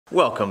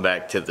Welcome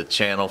back to the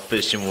channel,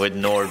 Fishing with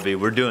Nordby.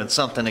 We're doing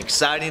something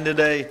exciting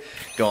today,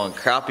 going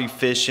crappie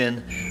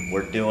fishing.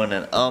 We're doing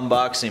an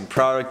unboxing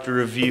product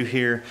review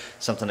here,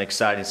 something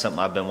exciting, something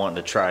I've been wanting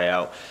to try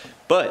out.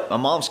 But my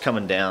mom's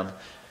coming down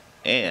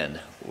and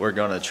we're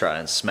gonna try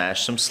and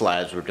smash some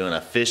slabs. We're doing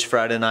a fish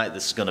Friday night.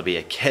 This is gonna be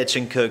a catch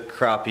and cook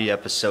crappie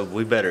episode.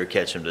 We better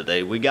catch them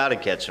today. We gotta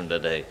catch them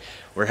today.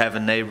 We're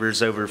having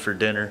neighbors over for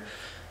dinner.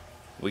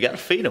 We gotta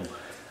feed them.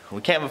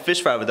 We can't have a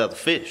fish fry without the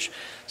fish.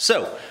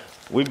 So,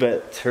 we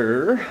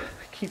better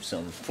keep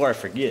some before I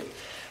forget.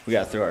 We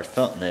gotta throw our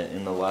thumb net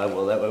in the live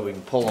well. That way we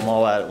can pull them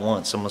all out at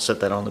once. I'm gonna set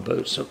that on the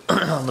boat so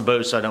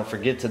I don't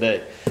forget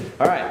today.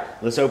 All right,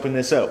 let's open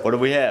this up. What do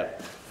we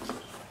have?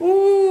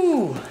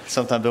 Ooh,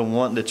 something I've been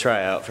wanting to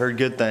try out. I've heard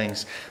good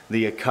things.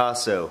 The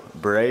Akaso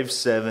Brave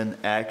 7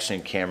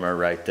 action camera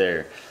right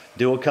there.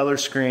 Dual color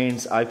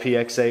screens,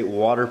 IPX8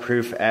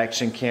 waterproof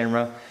action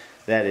camera.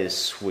 That is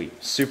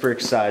sweet. Super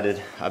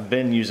excited. I've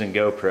been using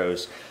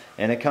GoPros.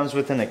 And it comes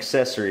with an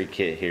accessory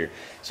kit here.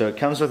 So it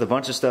comes with a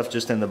bunch of stuff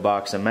just in the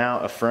box. A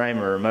mount, a frame,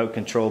 a remote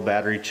control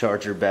battery,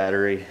 charger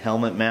battery,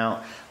 helmet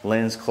mount,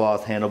 lens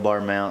cloth,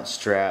 handlebar mount,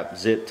 strap,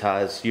 zip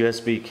ties,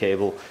 USB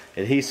cable,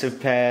 adhesive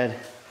pad,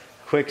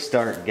 quick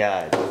start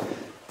guide.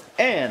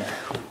 And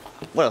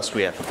what else do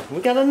we have?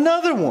 We got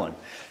another one.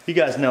 You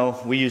guys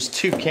know we use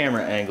two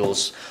camera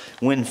angles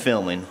when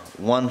filming.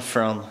 One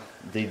from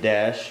the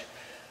dash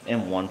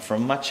and one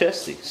from my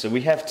chesty. So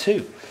we have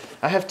two.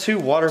 I have two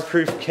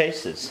waterproof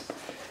cases.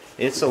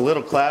 It's a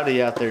little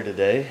cloudy out there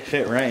today. If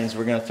it rains,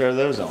 we're gonna throw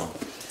those on.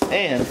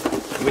 And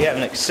we have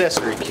an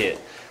accessory kit.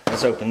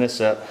 Let's open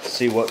this up,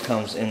 see what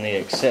comes in the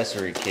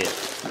accessory kit.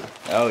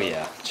 Oh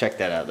yeah, check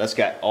that out. That's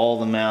got all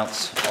the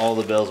mounts, all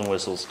the bells and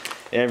whistles,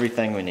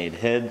 everything we need.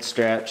 Head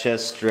strap,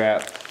 chest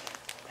strap,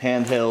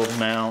 handheld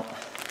mount,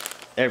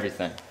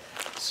 everything.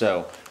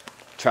 So,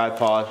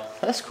 tripod,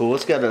 that's cool.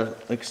 It's got an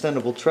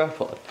extendable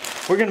tripod.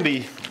 We're gonna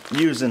be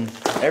using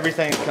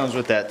everything that comes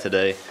with that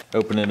today.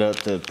 Open it up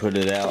to put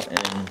it out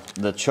and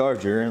the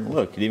charger, and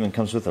look, it even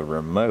comes with a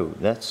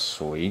remote. That's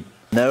sweet.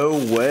 No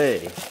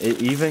way.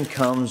 It even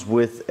comes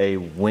with a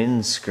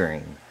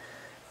windscreen.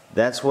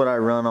 That's what I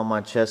run on my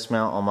chest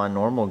mount on my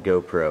normal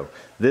GoPro.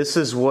 This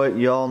is what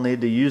y'all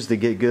need to use to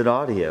get good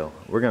audio.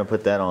 We're gonna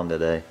put that on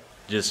today.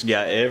 Just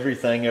got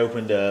everything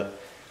opened up.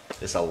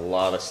 There's a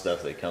lot of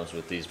stuff that comes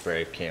with these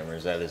Brave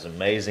cameras. That is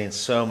amazing.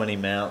 So many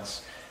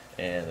mounts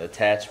and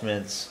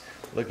attachments.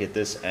 Look at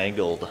this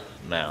angled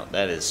mount.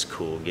 That is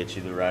cool. Get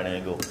you the right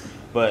angle.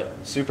 But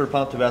super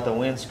pumped about the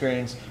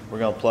windscreens. We're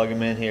gonna plug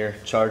them in here,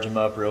 charge them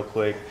up real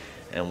quick,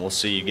 and we'll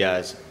see you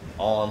guys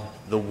on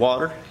the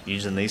water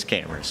using these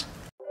cameras.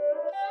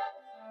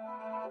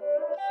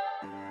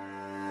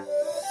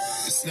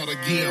 It's not a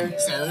game,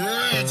 it's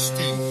a rich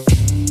thing.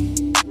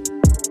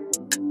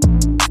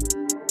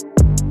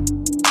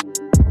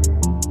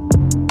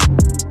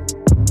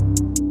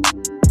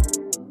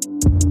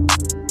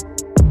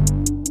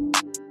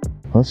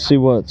 Let's see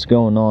what's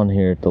going on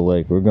here at the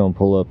lake. We're going to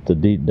pull up the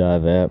deep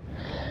dive app,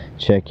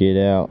 check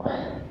it out,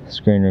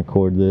 screen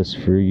record this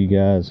for you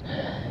guys.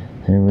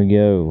 There we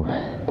go.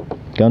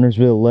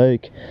 Guntersville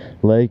Lake.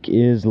 Lake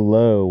is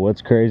low.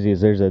 What's crazy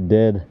is there's a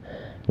dead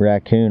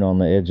raccoon on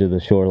the edge of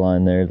the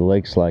shoreline there. The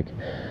lake's like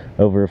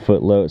over a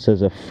foot low. It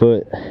says a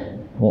foot,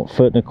 well,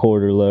 foot and a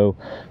quarter low.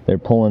 They're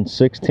pulling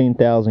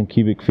 16,000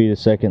 cubic feet a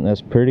second.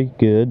 That's pretty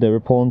good. They were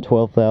pulling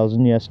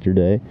 12,000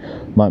 yesterday.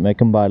 Might make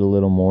them bite a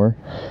little more.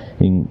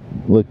 You can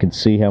look and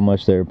see how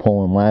much they were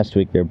pulling last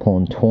week. They were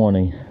pulling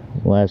 20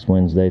 last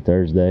Wednesday,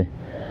 Thursday.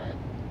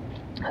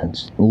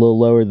 It's a little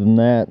lower than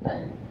that.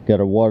 Got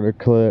a water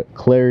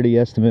clarity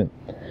estimate.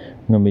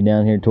 I'm going to be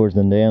down here towards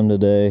the dam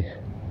today.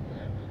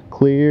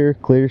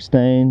 Clear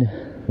stained.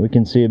 We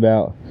can see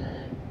about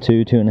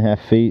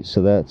 2.5 feet,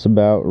 so that's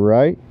about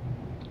right.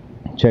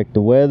 Check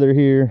the weather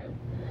here.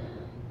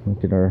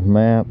 Look at our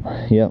map.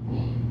 Yep,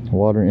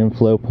 water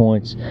inflow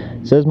points.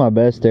 It says my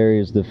best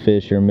areas to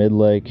fish are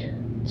mid-lake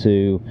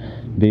to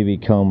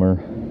BB Comer,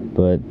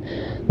 but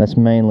that's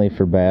mainly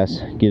for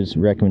bass. Gives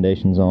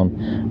recommendations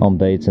on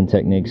baits and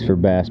techniques for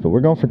bass, but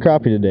we're going for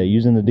crappie today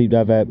using the deep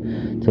dive app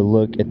to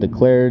look at the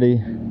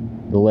clarity,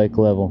 the lake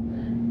level,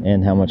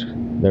 and how much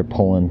they're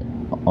pulling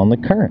on the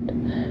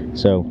current.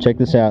 So check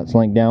this out. It's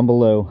linked down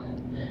below.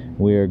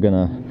 We are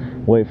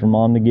gonna wait for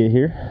Mom to get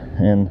here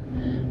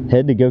and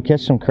head to go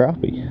catch some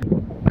crappie.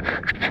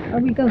 Are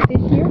we going to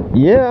fish here?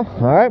 Yeah.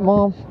 All right,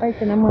 Mom. Right,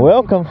 then I'm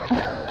welcome.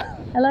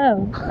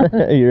 Hello.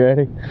 You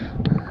ready?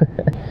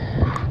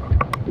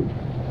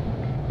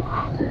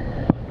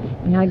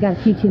 Yeah, I got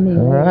to teach you me.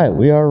 All right,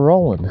 we are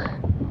rolling.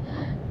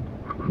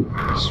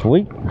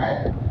 Sweet.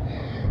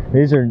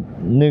 These are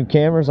new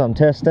cameras I'm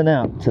testing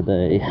out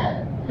today.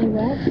 See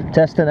what?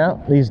 Testing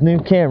out these new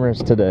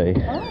cameras today.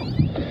 Oh.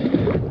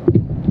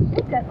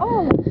 It's got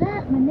all of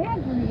that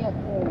menagerie up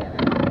there.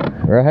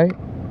 Right?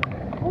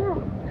 Yeah.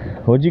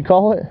 What'd you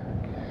call it?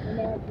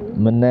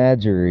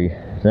 Menagerie. Menagerie.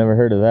 Never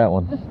heard of that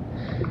one.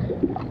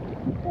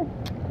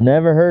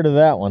 Never heard of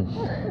that one.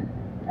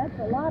 That's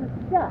a lot of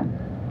stuff.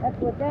 That's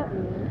what that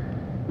means.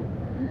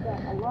 You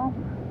got a lot of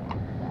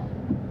stuff.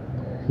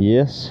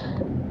 Yes.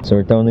 So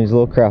we're throwing these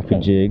little crappie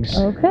jigs.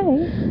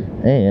 Okay.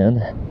 And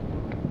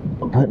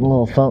putting a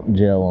little thump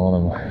gel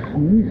on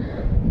them.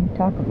 You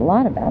talk a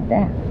lot about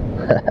that.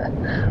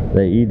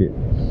 They eat it.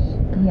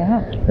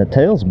 Yeah. The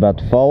tail's about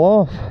to fall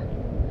off.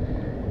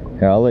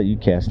 Here, I'll let you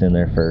cast in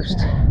there first.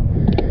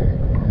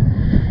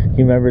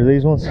 You remember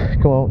these ones?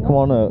 Come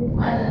on up.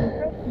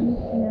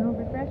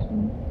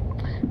 Refreshing.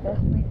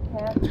 Best way to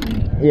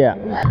cast. Yeah.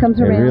 Comes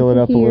around Reel it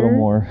to up here, a little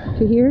more.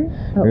 To here?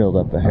 Oh, Reeled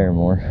up a hair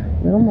more.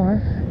 a little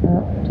more.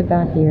 Up to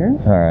about here.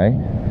 All right.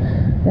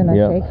 Then I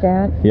Yep. take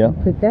that.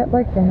 Yep. Put that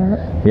like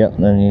that. Yep.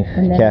 Then you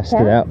And then cast it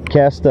cast? out.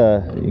 Cast.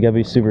 You gotta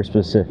be super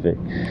specific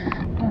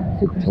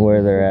Super to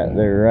where they're at. specific.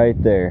 They're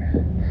right there.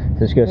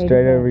 Just go Straight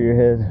straight ahead. over your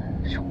head.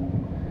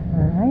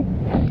 Alright.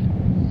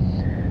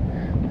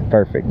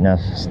 Perfect. Now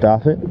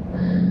stop it.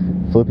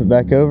 Flip it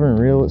back over and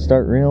reel it.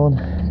 Start reeling.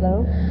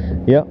 Slow.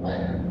 Yep.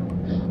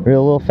 Reel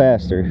a little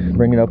faster.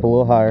 Bring it up a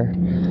little higher.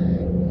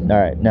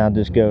 Alright, now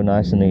just go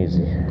nice and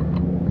easy.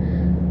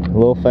 A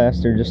little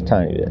faster, just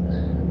tiny bit.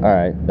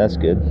 Alright, that's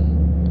good. A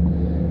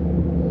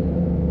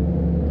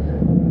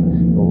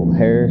little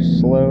hair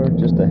slower,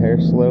 just a hair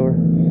slower.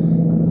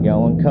 You got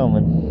one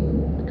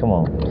coming. Come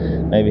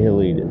on. Maybe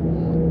he'll eat it.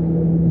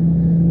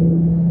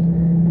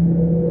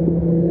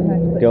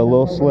 Go a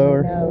little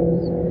slower.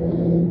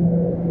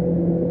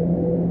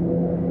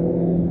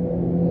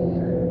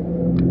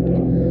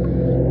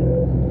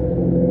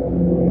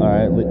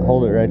 Alright,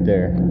 hold it right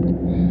there.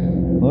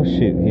 Oh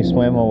shoot, he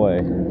swam away.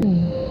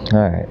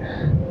 Alright.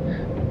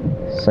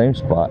 Same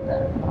spot.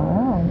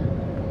 Wow.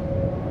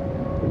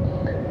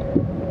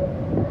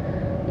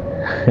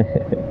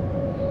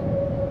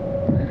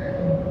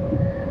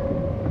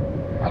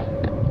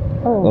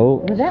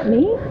 Oh, was that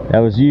me? That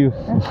was you.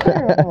 That's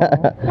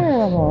terrible.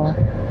 Terrible.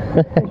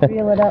 Just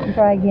reel it up and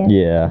try again.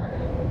 Yeah.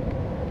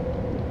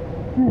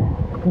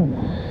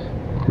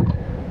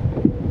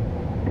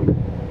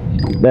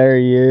 There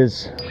he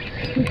is.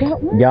 You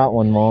got one? Got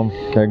one, Mom.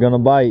 They're gonna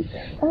bite.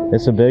 Oh,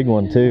 It's a big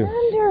one too.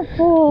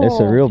 wonderful. It's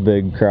a real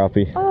big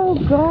crappie. Oh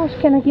gosh,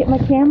 can I get my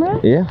camera?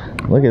 Yeah,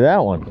 look at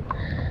that one.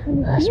 Let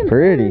me That's see him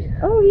pretty. first.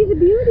 Oh, he's a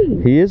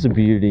beauty. He is a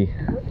beauty.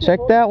 Check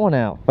that one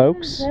out,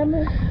 folks. Grab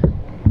my-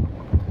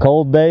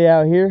 Cold day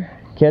out here,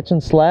 catching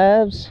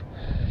slabs.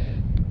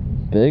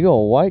 Big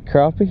old white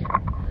crappie.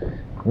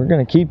 We're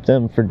gonna keep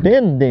them for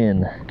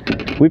din.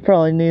 We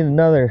probably need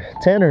another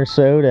 10 or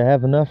so to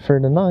have enough for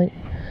tonight.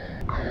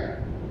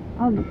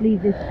 I'll just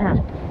leave this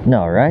out.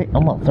 No, right?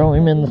 I'm gonna throw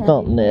him in the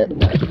thump net.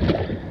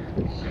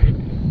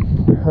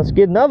 Let's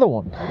get another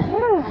one.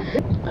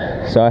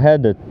 So I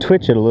had to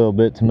twitch it a little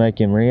bit to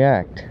make him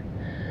react.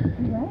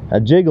 I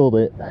jiggled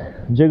it,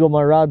 jiggled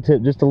my rod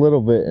tip just a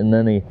little bit, and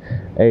then he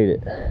ate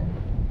it.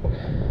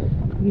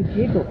 You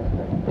jiggle.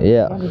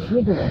 Yeah, Gotta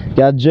jiggle it.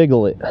 gotta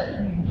jiggle it.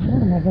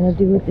 What am I gonna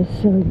do with this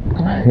silly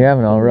glass? You're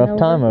having a rough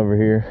time over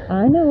here.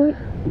 I know it.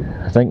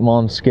 I think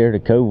Mom's scared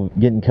of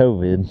getting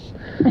COVID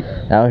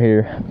out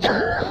here.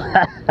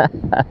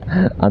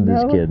 I'm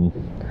just No. kidding.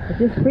 It's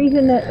just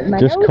freezing my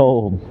Just nose.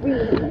 cold.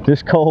 Freezing.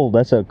 Just cold.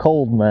 That's a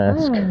cold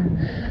mask. Oh,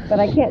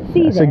 but I can't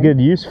see That's that. a good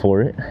use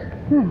for it.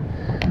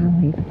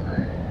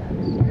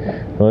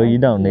 Well, you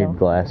don't need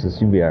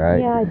glasses. You'll be all right.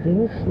 Yeah, I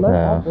do. It's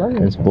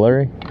blurry. It's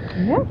blurry.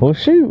 Yeah. Well,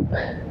 shoot.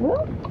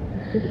 Well,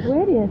 just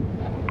where it is.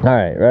 All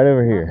right, right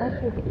over I'll here.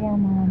 take it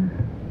down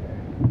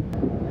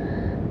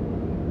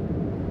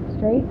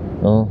straight.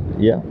 Oh,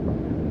 yeah.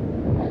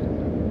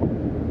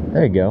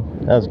 There you go.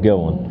 That was a good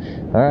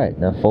one. All right,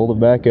 now fold it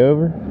back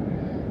over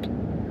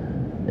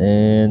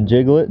and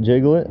jiggle it,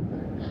 jiggle it.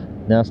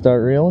 Now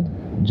start reeling.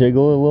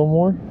 Jiggle it a little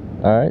more.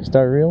 All right,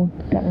 start reeling.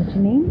 Is that what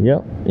you mean?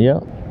 Yep,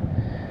 yep.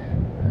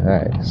 All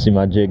right, see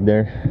my jig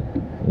there?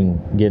 You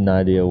can get an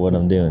idea of what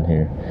I'm doing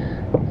here.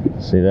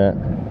 See that?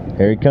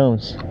 Here he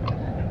comes.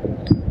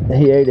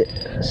 He ate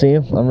it. See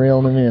him? I'm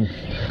reeling him in.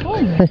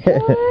 Oh my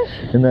gosh.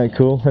 Isn't that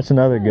cool? That's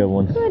another good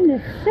one.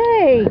 Goodness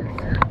sakes.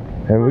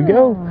 There we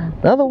go. Oh.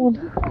 Another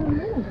one.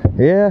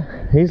 Yeah,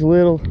 he's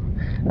little.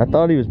 I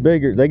thought he was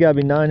bigger. They gotta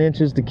be 9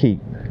 inches to keep.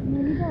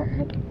 You don't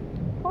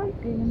look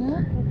quite big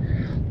enough.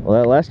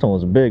 Well, that last one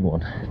was a big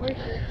one.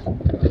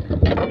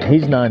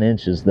 He's 9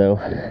 inches though.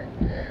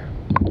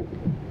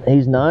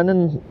 He's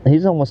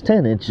he's almost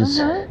 10 inches.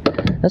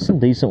 That's a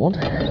decent one.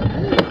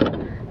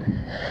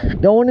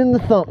 Going in the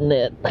thump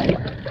net.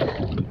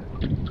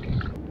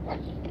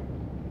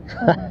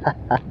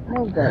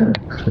 No good.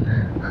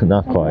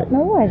 Not I quite. don't know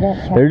why that's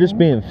happening. They're just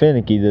being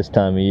finicky this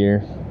time of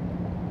year.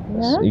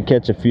 Yeah? You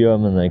catch a few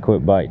of them and they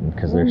quit biting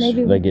because Well,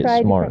 maybe they we get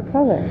try smart. different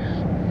colors.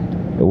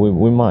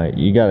 We might.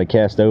 You got to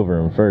cast over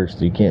them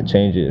first. You can't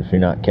change it if you're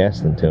not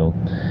casting to them.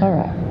 All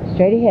right,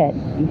 straight ahead,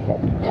 you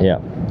said. Yeah.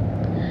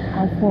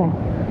 How's that?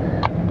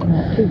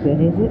 Not too good,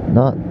 is it?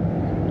 Not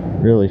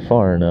really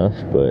far enough,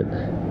 but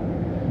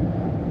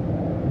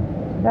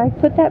Did I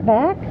put that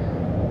back?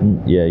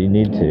 yeah, you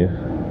need to.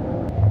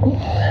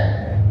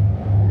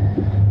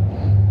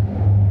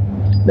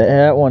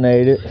 That one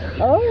ate it.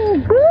 Oh,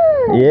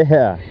 good.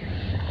 Yeah.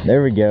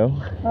 There we go.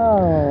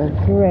 Oh,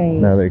 great.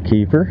 Another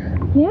keeper.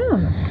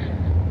 Yeah.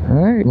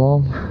 All right,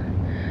 Mom.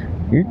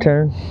 Your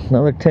turn.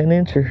 Another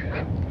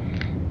 10-incher.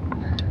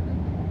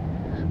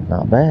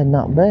 Not bad,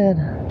 not bad.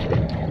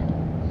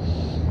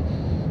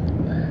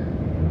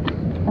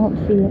 I don't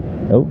see it.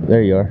 Oh,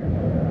 there you are.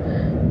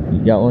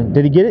 You got one.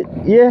 Did he get it?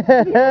 Yeah!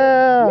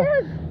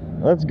 Yes!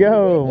 Let's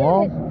go,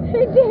 Mom. He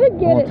did I'm get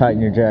gonna it.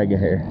 tighten your jacket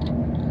here.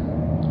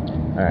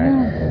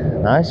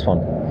 Alright. Nice one.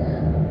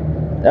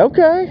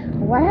 Okay.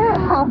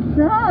 Wow,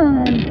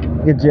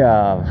 son. Good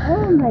job.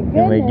 Oh my goodness.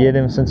 Can we get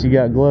him since you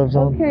got gloves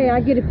on? Okay,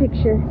 I get a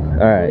picture.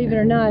 Alright. Believe it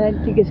or not, I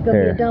think it's going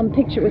to Here. be a dumb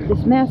picture with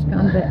this mask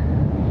on, but...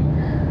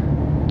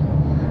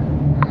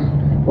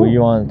 Well,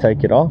 you want to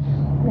take it off?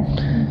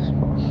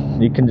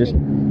 You can just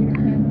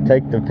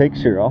take the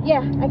picture off. Yeah,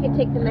 I can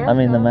take the mask I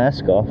mean, off. the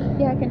mask off.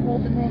 Yeah, I can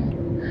hold the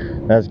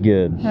mask. That's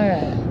good.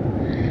 Alright.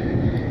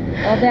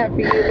 All that for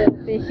you, little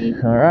fishy.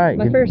 Alright.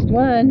 My first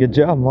one. Good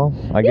job, Mom.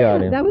 I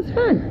got him. That was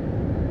fun.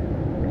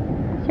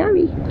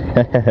 Sorry.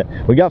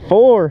 We got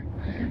 4.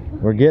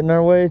 We're getting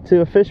our way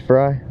to a fish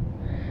fry.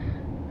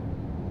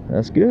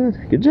 That's good.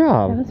 Good That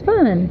job. was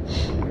fun.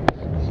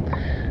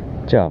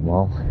 Good job,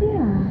 Mom.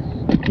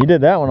 Yeah, You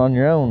did that one on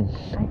your own.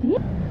 I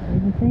did.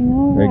 Everything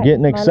all They're right.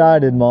 getting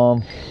excited,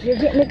 Mom. You're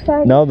getting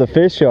excited? No, the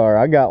fish are.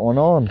 I got one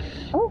on.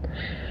 Oh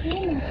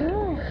my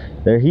gosh.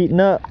 They're heating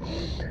up.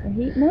 They're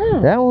heating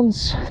up. That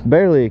one's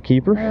barely a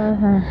keeper.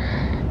 Uh-huh.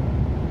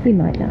 He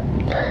might not.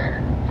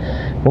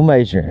 We'll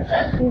measure him.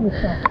 He was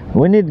fun.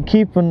 We need to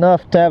keep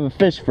enough to have a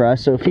fish fry,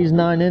 so if he's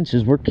 9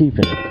 inches, we're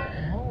keeping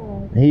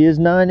him. He is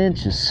 9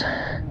 inches.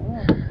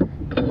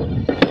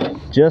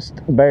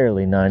 Just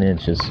barely 9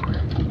 inches.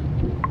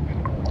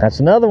 That's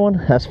another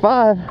one. That's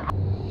 5.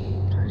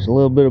 There's a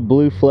little bit of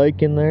blue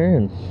flake in there,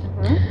 and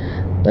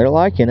they're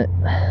liking it.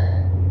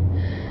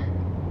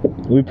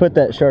 We put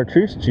that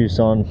chartreuse juice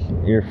on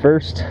your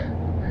first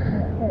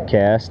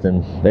cast,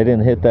 and they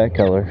didn't hit that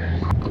color.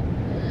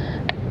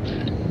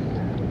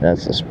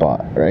 That's the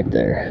spot right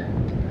there.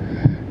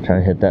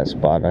 Trying to hit that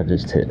spot I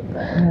just hit.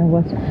 I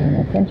wasn't paying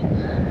attention.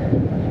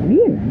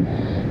 Really?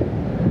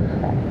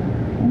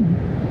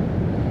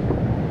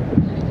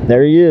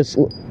 There he is.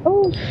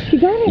 Oh, you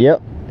got it?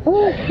 Yep,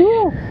 Oh,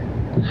 cool.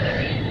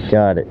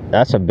 got it.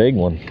 That's a big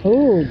one.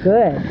 Oh,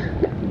 good.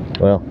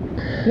 Well,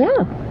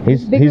 Yeah.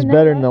 he's Bigger than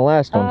better that, than the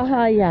last one.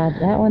 Uh-huh, yeah.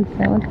 That one's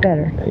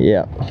better.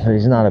 Yeah, but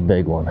he's not a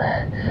big one.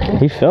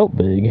 He felt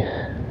big.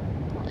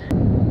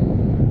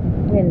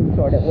 Wind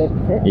sort of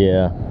whips it.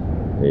 Yeah,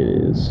 it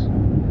is.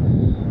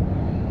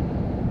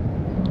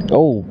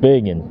 Oh,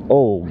 big one.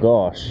 Oh,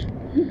 gosh.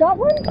 You got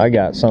one? I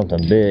got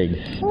something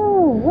big.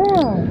 Oh,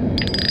 wow.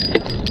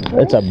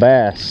 It's a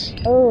bass.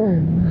 Oh,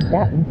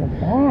 that one's a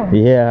bass.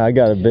 Yeah, I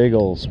got a big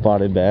old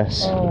spotted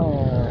bass.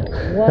 Oh,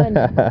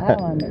 I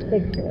want a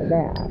picture of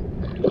that.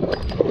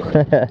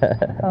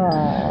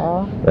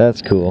 Aww.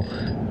 That's cool.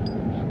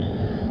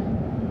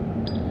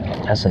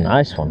 That's a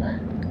nice one.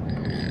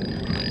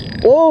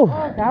 Whoa!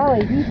 Oh,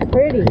 golly, he's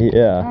pretty.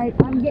 Yeah. All right,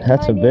 I'm getting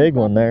That's a mine big in so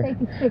I one can there.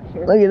 take a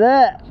picture. Look at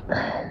that.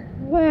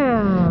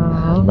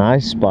 Wow.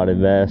 Nice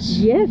spotted bass.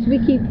 Yes, we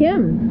keep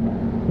him.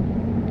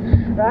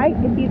 Right?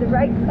 Is he the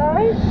right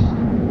size?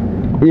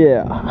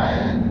 Yeah.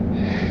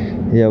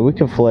 Yeah, we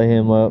can fillet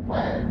him up.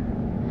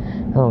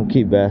 I don't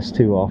keep bass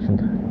too often.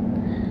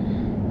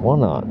 Why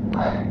not?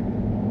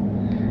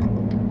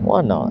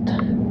 Why not?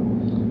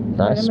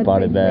 Nice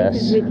spotted I'm gonna trade bass.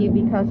 places with you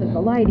because of the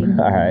lighting.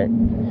 Alright.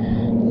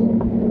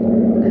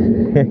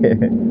 I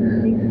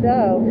think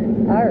so.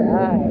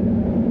 Alright.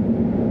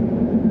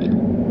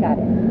 Got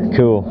it.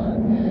 Cool.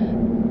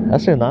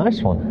 That's a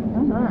nice one.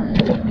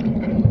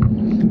 Uh-huh.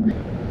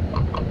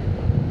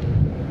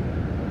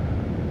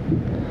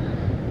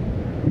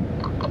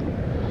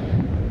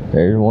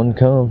 There's one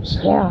comes.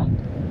 Yeah.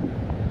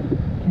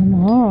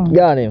 Come on.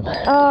 Got him.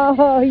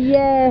 Oh,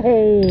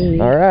 yay.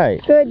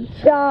 Alright. Good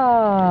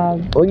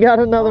job. We got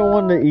another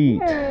one to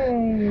eat.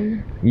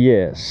 Yay.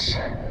 Yes.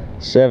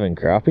 7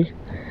 crappie.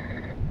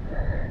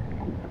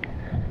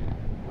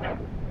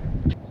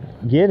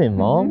 Get him,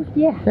 Mom.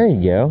 Yeah. There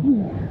you go.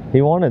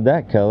 He wanted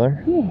that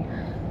color. Yeah.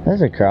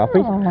 That's a crappie.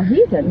 Oh,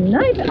 he's a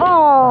nice.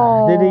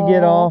 Oh. Did he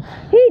get off?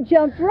 He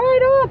jumped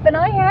right off, and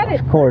I had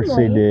it. Of course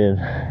he firmly. did.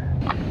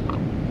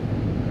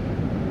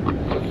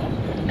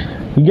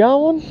 You got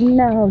one?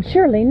 No,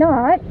 surely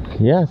not.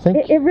 Yeah, I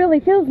think. It really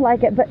feels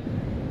like it, but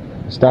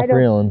Stop I don't-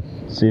 reeling.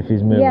 See if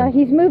he's moving. yeah,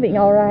 he's moving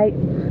all right.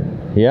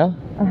 Yeah?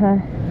 Uh-huh.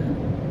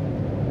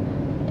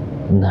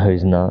 No,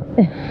 he's not.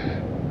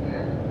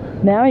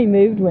 Now he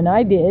moved when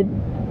I did.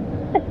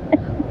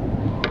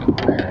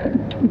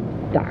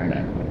 Darn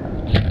it.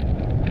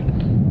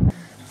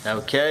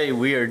 Okay,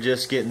 we are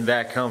just getting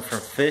back home from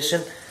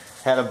fishing.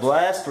 Had a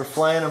blast. We're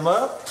flaying them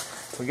up.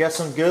 We got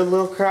some good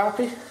little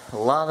crappie. A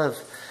lot of,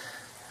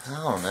 I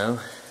don't know,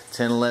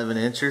 10, 11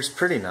 inches.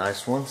 Pretty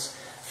nice ones.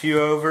 A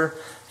few over,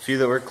 a few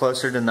that were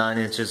closer to 9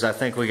 inches. I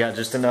think we got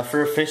just enough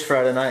for a fish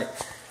fry tonight.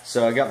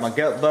 So I got my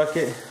gut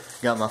bucket,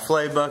 got my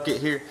flay bucket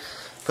here,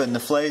 putting the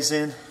flays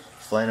in,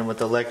 flaying them with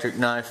the electric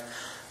knife.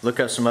 Look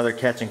up some other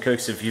catch and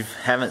cooks if you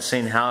haven't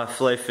seen how I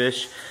flay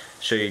fish.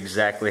 Show you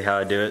exactly how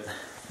I do it.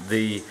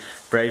 The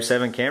Brave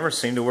 7 camera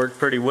seemed to work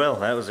pretty well.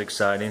 That was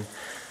exciting.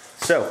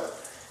 So,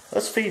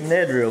 let's feed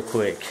Ned real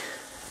quick.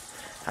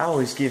 I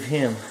always give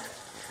him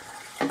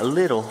a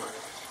little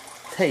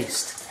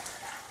taste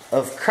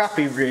of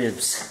crappie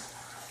ribs.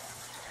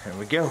 There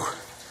we go.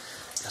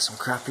 Got some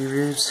crappie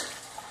ribs.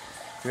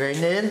 You ready,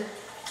 Ned?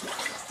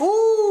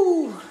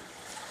 Woo!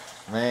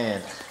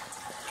 Man,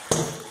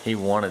 he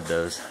wanted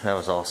those. That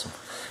was awesome.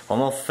 I'm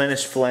gonna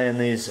finish filleting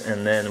these,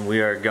 and then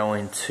we are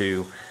going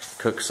to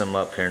cook some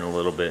up here in a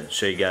little bit and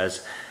show you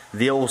guys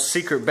the old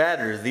secret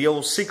batter, the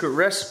old secret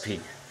recipe.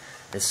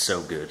 It's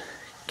so good.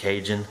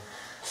 Cajun,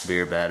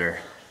 beer batter,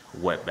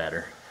 wet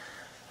batter.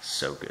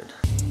 So good.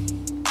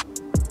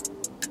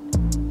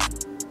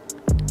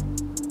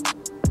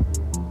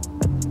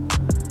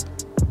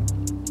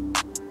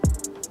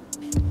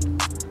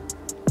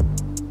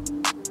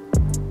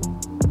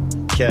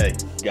 Okay,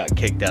 got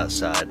kicked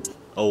outside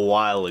a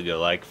while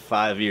ago, like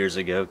 5 years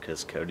ago,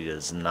 because Cody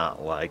does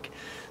not like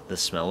the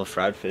smell of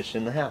fried fish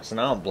in the house, and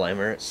I don't blame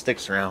her. It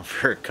sticks around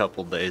for a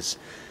couple days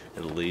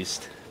at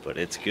least, but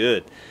it's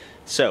good.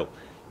 So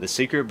the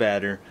secret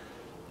batter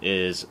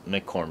is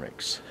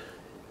McCormick's.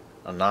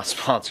 I'm not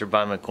sponsored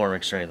by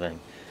McCormick's or anything.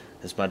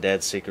 It's my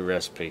dad's secret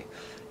recipe,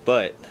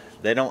 but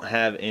they don't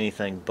have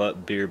anything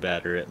but beer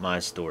batter at my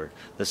store.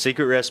 The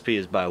secret recipe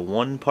is by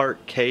 1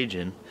 part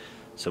Cajun,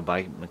 so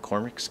by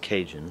McCormick's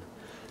Cajun,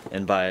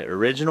 and by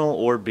original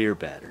or beer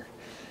batter.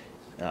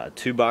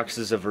 2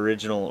 boxes of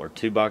original or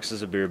 2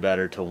 boxes of beer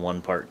batter to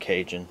 1 part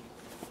Cajun.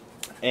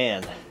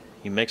 And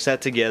you mix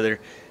that together,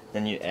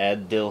 then you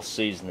add dill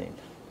seasoning.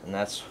 And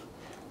that's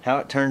how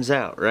it turns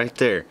out right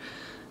there.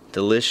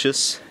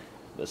 Delicious.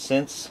 But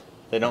since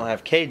they don't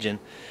have Cajun,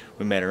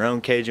 we made our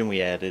own Cajun.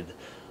 We added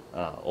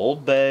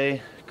Old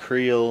Bay,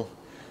 Creole,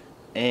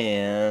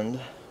 and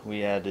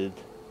we added,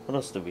 what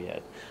else did we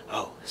add?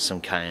 Oh,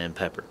 some cayenne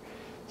pepper.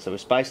 So we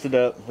spiced it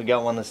up. We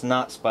got one that's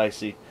not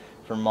spicy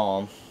for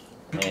Mom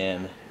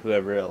and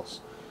whoever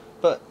else.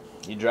 But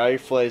you dry your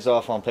fillets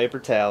off on paper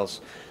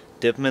towels,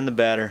 dip them in the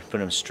batter, put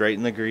them straight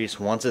in the grease.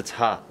 Once it's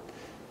hot,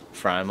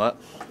 fry them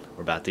up.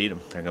 We're about to eat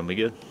them. They're gonna be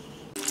good.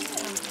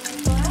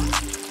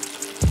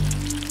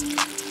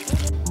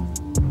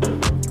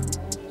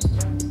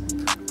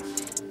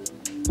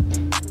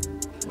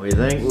 What do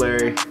you think,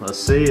 Larry? Let's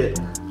see it.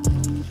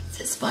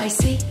 Is it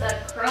spicy? The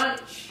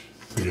crunch.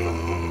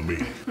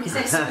 Yummy. Is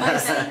it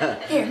spicy?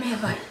 Here, may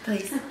I bite,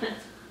 please?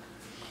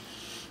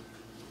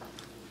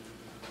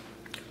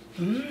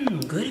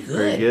 Mmm, good.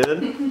 Pretty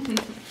good?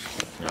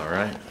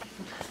 Alright.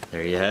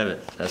 There you have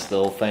it. That's the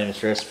old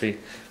famous recipe.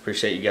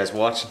 Appreciate you guys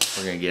watching.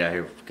 We're going to get out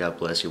of here. God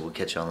bless you. We'll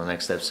catch you on the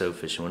next episode of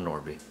Fishing with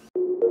Norby.